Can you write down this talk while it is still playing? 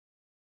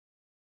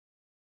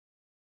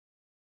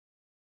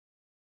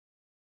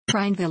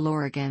Prineville,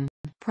 Oregon.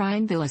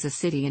 Prineville is a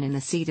city and in the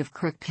seat of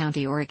Crook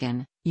County,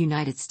 Oregon,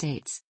 United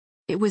States.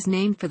 It was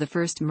named for the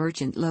first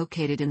merchant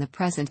located in the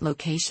present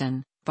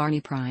location,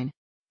 Barney Prine.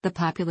 The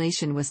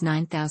population was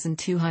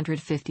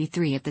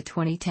 9,253 at the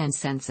 2010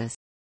 census.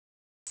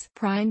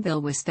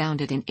 Prineville was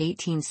founded in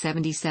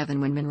 1877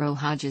 when Monroe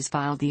Hodges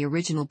filed the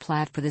original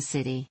plat for the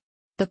city.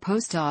 The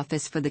post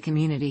office for the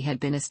community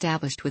had been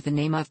established with the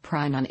name of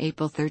Prine on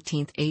April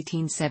 13,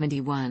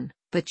 1871,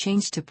 but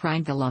changed to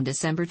Prineville on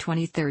December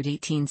 23,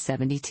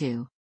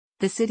 1872.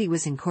 The city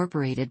was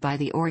incorporated by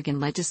the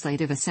Oregon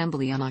Legislative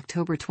Assembly on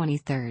October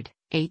 23,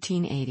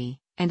 1880,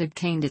 and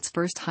obtained its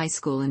first high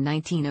school in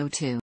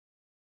 1902.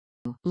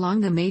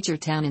 Along the major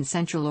town in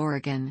central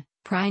Oregon,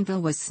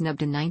 Prineville was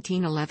snubbed in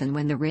 1911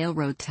 when the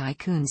railroad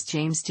tycoons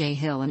James J.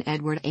 Hill and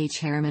Edward H.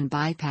 Harriman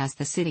bypassed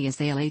the city as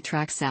they laid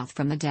tracks south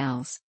from the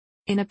Dalles.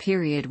 In a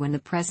period when the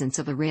presence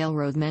of a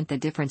railroad meant the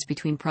difference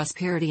between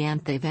prosperity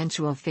and the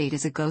eventual fate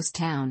as a ghost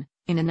town,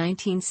 in a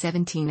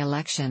 1917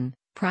 election,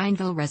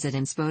 Prineville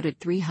residents voted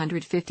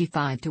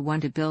 355 to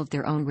 1 to build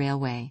their own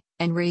railway,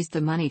 and raised the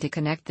money to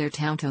connect their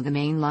town to the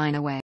main line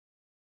away.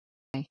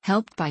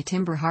 Helped by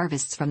timber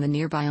harvests from the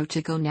nearby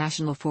Ochico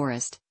National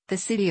Forest, the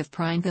city of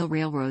Prineville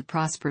Railroad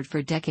prospered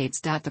for decades.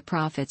 The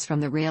profits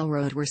from the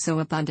railroad were so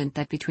abundant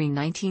that between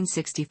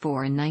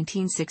 1964 and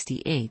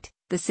 1968,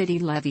 the city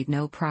levied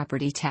no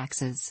property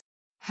taxes.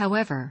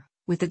 However,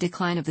 with the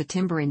decline of the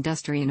timber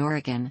industry in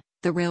Oregon,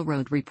 the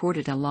railroad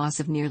reported a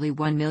loss of nearly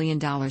 $1 million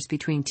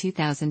between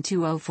 2000 and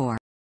 2004.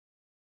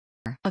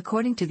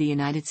 According to the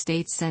United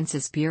States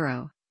Census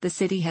Bureau, the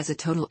city has a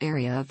total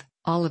area of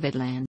all of it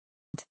land.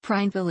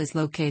 Prineville is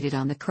located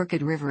on the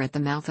Crooked River at the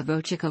mouth of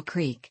Ochico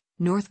Creek,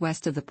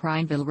 northwest of the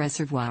Prineville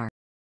Reservoir.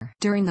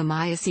 During the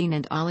Miocene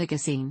and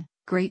Oligocene,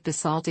 great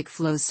basaltic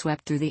flows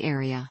swept through the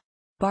area.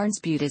 Barnes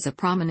Butte is a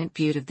prominent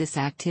butte of this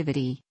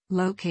activity,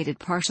 located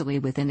partially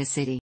within the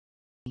city.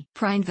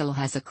 Prineville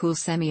has a cool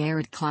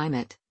semi-arid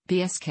climate,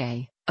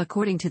 BSK,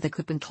 according to the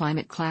Köppen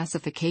Climate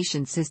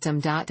Classification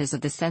System. As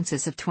of the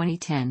census of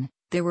 2010,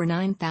 there were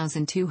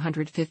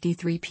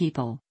 9,253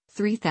 people,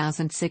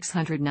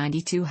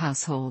 3,692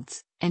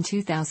 households, and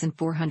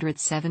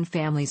 2,407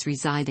 families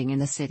residing in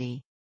the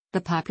city.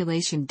 The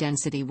population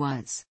density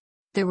was.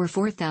 There were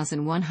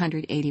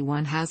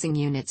 4,181 housing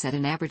units at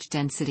an average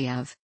density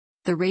of.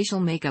 The racial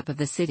makeup of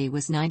the city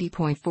was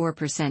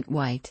 90.4%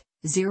 white,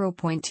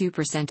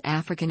 0.2%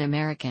 African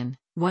American,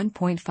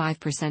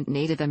 1.5%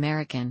 Native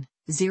American,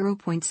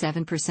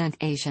 0.7%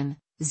 Asian,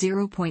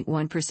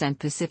 0.1%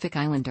 Pacific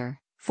Islander,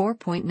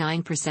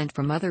 4.9%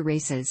 from other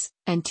races,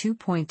 and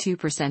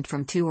 2.2%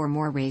 from two or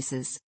more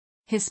races.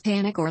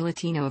 Hispanic or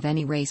Latino of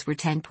any race were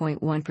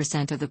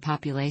 10.1% of the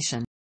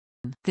population.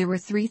 There were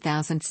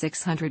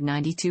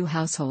 3,692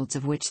 households,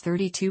 of which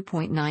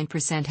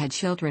 32.9% had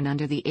children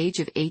under the age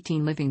of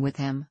 18 living with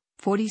them,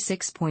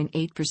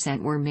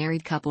 46.8% were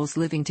married couples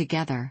living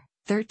together,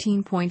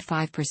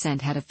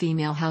 13.5% had a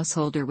female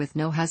householder with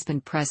no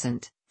husband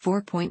present,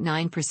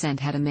 4.9%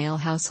 had a male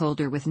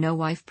householder with no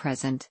wife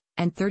present,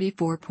 and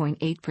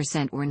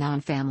 34.8% were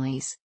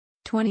non-families.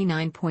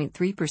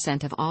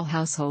 29.3% of all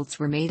households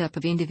were made up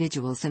of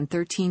individuals and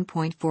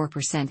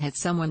 13.4% had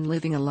someone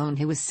living alone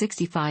who was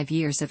 65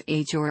 years of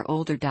age or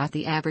older.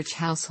 The average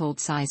household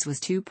size was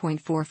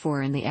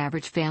 2.44 and the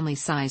average family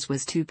size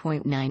was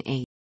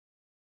 2.98.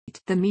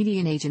 The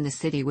median age in the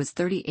city was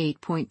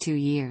 38.2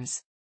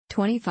 years.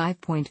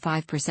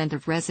 25.5%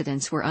 of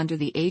residents were under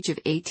the age of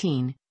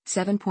 18,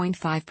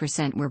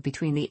 7.5% were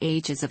between the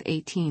ages of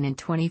 18 and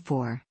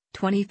 24,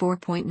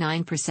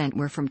 24.9%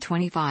 were from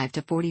 25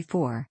 to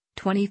 44,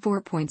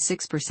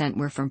 24.6%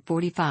 were from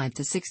 45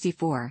 to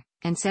 64,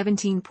 and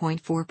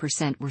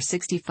 17.4% were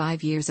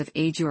 65 years of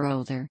age or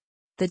older.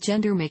 The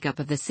gender makeup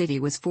of the city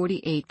was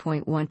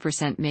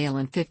 48.1% male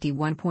and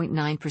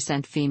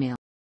 51.9% female.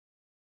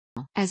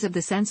 As of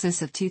the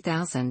census of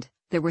 2000,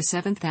 there were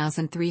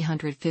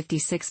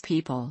 7,356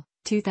 people,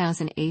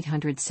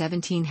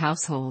 2,817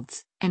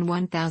 households, and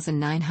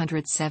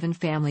 1,907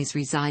 families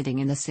residing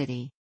in the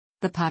city.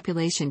 The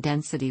population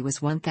density was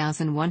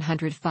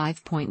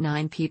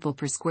 1,105.9 people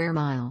per square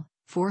mile,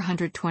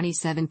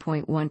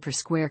 427.1 per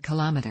square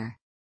kilometer.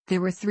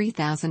 There were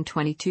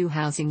 3,022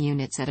 housing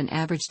units at an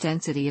average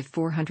density of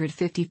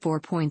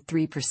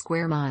 454.3 per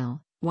square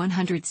mile,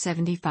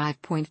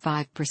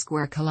 175.5 per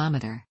square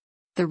kilometer.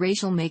 The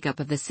racial makeup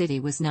of the city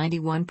was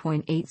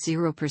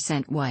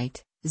 91.80%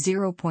 white,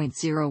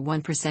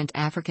 0.01%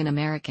 African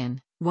American,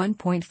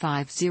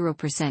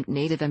 1.50%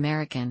 Native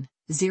American,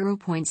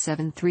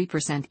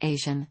 0.73%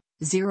 Asian,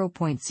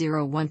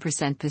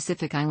 0.01%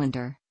 Pacific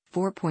Islander,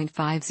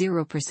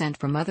 4.50%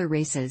 from other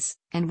races,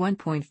 and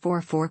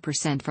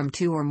 1.44% from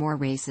two or more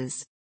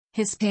races.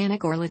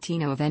 Hispanic or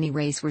Latino of any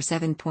race were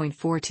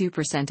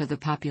 7.42% of the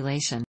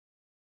population.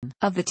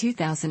 Of the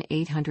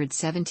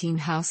 2,817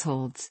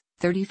 households,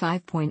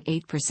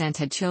 35.8%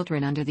 had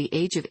children under the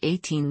age of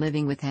 18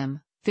 living with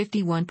them,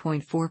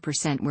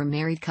 51.4% were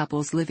married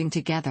couples living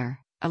together,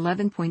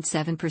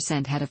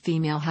 11.7% had a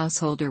female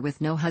householder with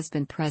no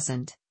husband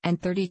present,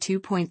 and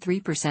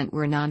 32.3%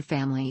 were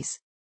non-families.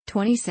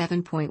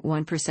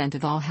 27.1%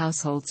 of all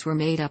households were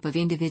made up of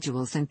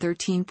individuals and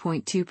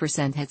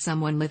 13.2% had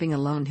someone living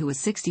alone who was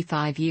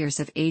 65 years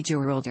of age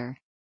or older.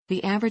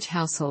 The average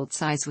household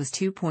size was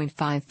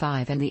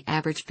 2.55 and the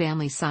average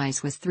family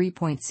size was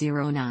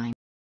 3.09.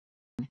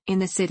 In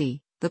the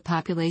city, the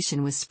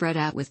population was spread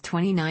out with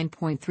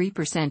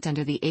 29.3%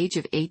 under the age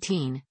of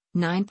 18,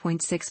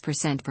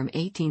 9.6% from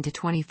 18 to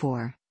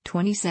 24,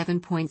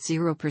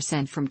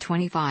 27.0% from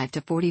 25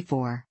 to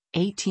 44,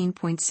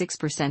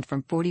 18.6%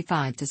 from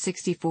 45 to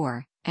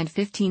 64, and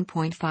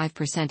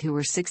 15.5% who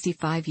were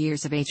 65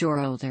 years of age or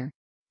older.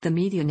 The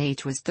median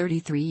age was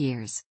 33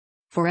 years.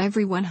 For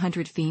every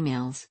 100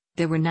 females,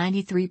 there were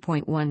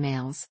 93.1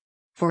 males.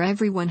 For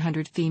every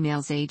 100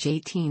 females age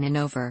 18 and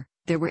over,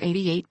 there were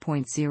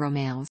 88.0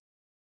 males.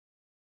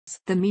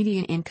 The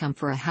median income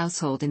for a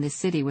household in the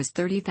city was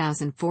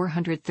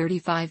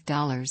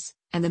 $30,435,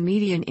 and the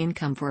median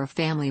income for a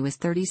family was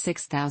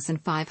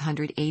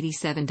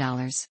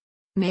 $36,587.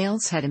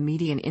 Males had a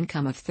median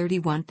income of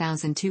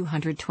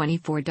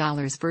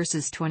 $31,224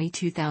 versus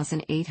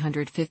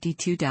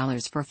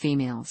 $22,852 for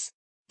females.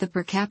 The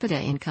per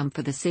capita income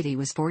for the city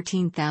was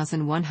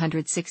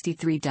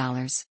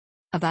 $14,163.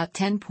 About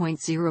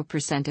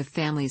 10.0% of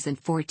families and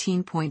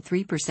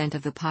 14.3%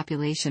 of the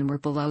population were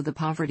below the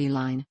poverty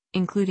line,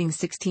 including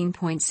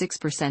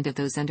 16.6% of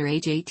those under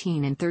age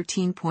 18 and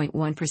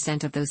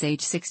 13.1% of those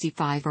age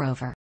 65 or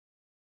over.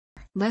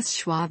 Les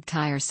Schwab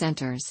Tire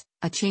Centers,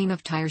 a chain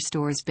of tire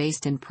stores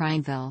based in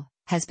Prineville,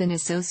 has been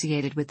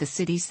associated with the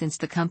city since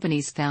the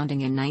company's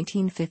founding in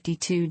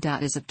 1952.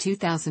 As of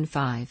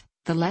 2005,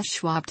 the Les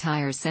Schwab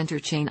Tire Center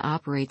chain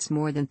operates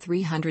more than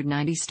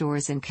 390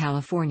 stores in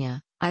California,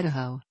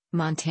 Idaho,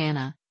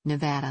 Montana,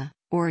 Nevada,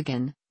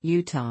 Oregon,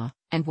 Utah,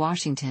 and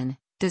Washington,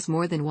 does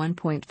more than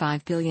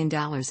 $1.5 billion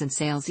in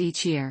sales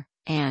each year,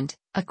 and,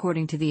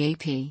 according to the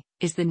AP,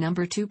 is the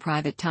number 2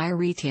 private tire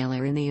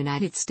retailer in the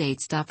United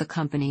States. The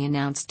company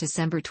announced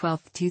December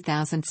 12,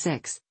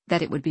 2006,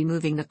 that it would be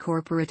moving the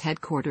corporate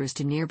headquarters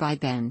to nearby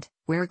Bend,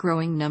 where a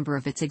growing number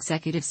of its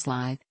executives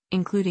live,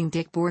 including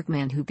Dick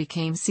Borgman, who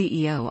became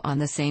CEO on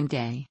the same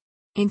day.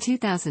 In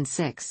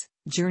 2006,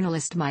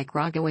 journalist Mike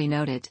Rogaway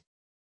noted,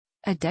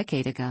 "A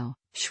decade ago,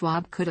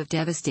 Schwab could have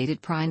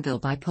devastated Prineville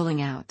by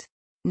pulling out.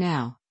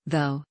 Now,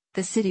 though,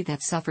 the city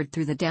that suffered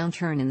through the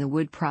downturn in the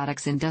wood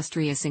products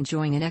industry is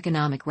enjoying an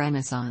economic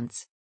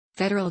renaissance.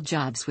 Federal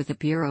jobs with the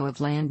Bureau of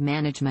Land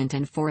Management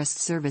and Forest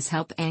Service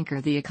help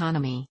anchor the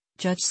economy,"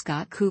 Judge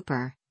Scott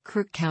Cooper,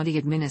 Crook County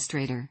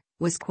Administrator,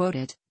 was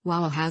quoted,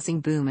 while a housing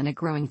boom and a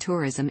growing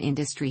tourism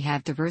industry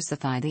have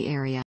diversified the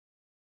area.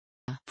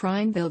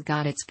 Prineville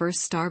got its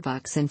first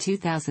Starbucks in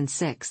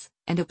 2006,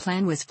 and a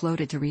plan was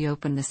floated to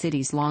reopen the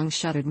city's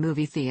long-shuttered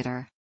movie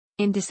theater.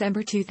 In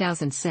December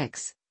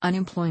 2006,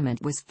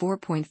 unemployment was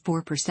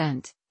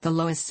 4.4%, the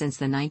lowest since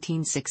the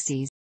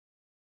 1960s.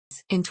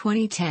 In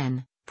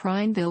 2010,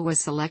 Prineville was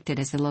selected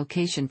as the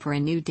location for a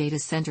new data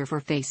center for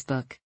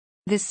Facebook.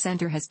 This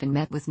center has been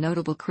met with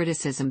notable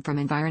criticism from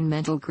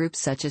environmental groups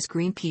such as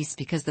Greenpeace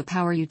because the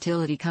power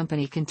utility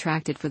company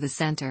contracted for the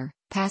center,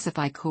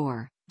 Pacify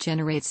Corp.,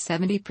 generates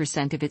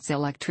 70% of its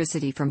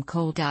electricity from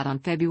coal. On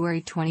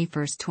February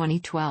 21,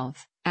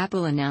 2012,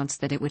 Apple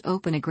announced that it would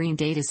open a green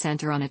data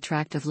center on a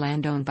tract of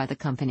land owned by the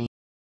company.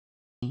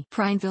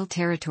 Prineville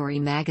Territory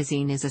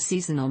magazine is a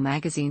seasonal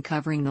magazine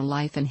covering the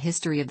life and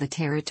history of the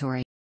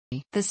territory.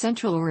 The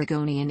Central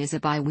Oregonian is a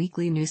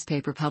bi-weekly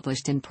newspaper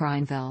published in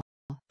Prineville.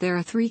 There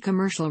are 3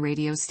 commercial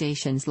radio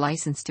stations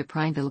licensed to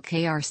Prineville: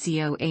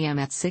 KRCO AM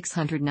at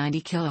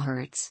 690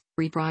 kHz,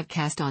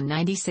 rebroadcast on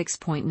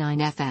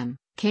 96.9 FM,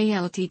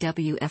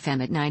 KLTW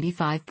FM at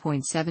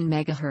 95.7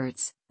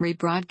 MHz,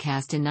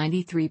 rebroadcast in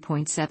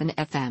 93.7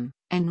 FM,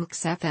 and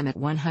NUX FM at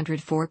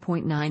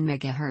 104.9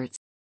 MHz.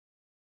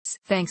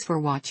 Thanks for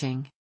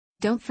watching.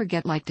 Don't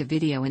forget to like the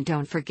video and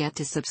don't forget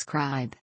to subscribe.